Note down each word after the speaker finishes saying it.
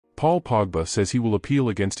Paul Pogba says he will appeal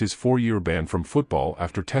against his 4-year ban from football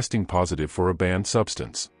after testing positive for a banned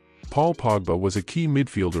substance. Paul Pogba was a key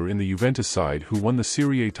midfielder in the Juventus side who won the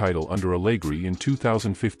Serie A title under Allegri in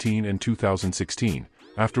 2015 and 2016,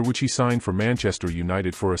 after which he signed for Manchester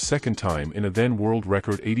United for a second time in a then world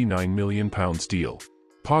record £89 million deal.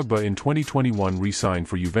 Pogba in 2021 re-signed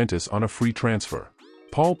for Juventus on a free transfer.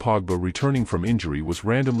 Paul Pogba, returning from injury, was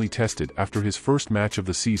randomly tested after his first match of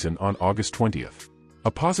the season on August 20th. A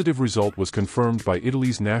positive result was confirmed by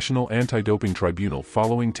Italy's National Anti-Doping Tribunal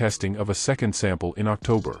following testing of a second sample in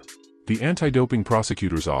October. The anti-doping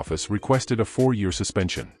prosecutor's office requested a 4-year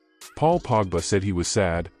suspension. Paul Pogba said he was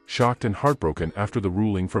sad, shocked and heartbroken after the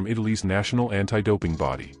ruling from Italy's national anti-doping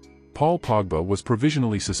body. Paul Pogba was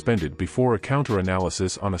provisionally suspended before a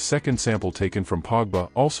counter-analysis on a second sample taken from Pogba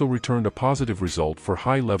also returned a positive result for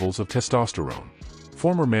high levels of testosterone.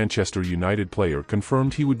 Former Manchester United player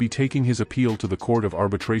confirmed he would be taking his appeal to the Court of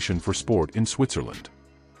Arbitration for Sport in Switzerland.